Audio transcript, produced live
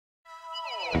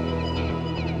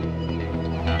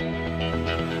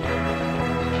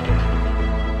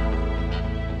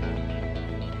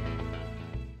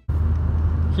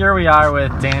here we are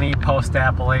with Danny post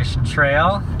Appalachian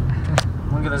Trail.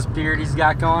 Look at this beard he's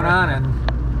got going on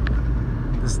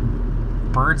and this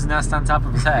bird's nest on top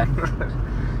of his head.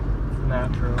 It's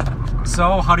natural.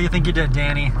 So, how do you think you did,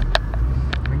 Danny?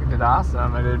 I think I did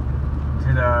awesome. I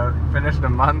finished a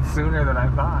month sooner than I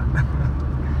thought.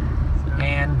 So.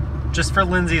 And just for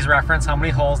Lindsay's reference, how many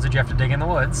holes did you have to dig in the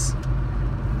woods?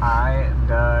 I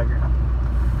dug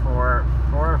four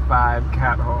or five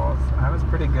cat holes. I was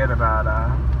pretty good about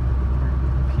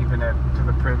keeping it to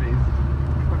the privies.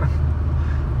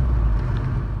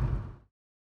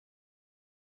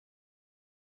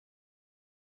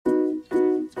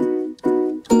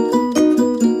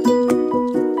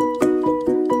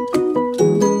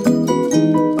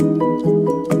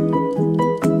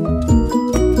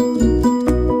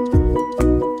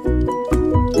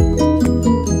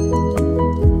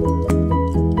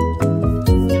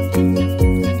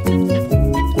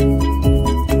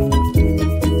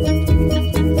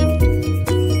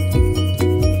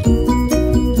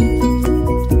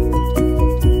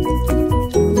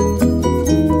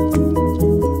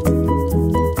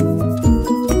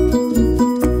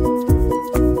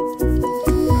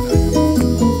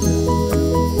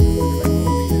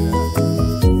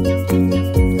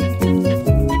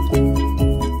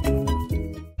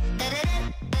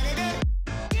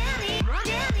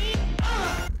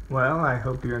 Well, I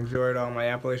hope you enjoyed all my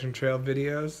Appalachian Trail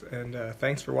videos, and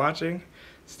thanks for watching.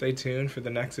 Stay tuned for the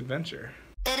next adventure.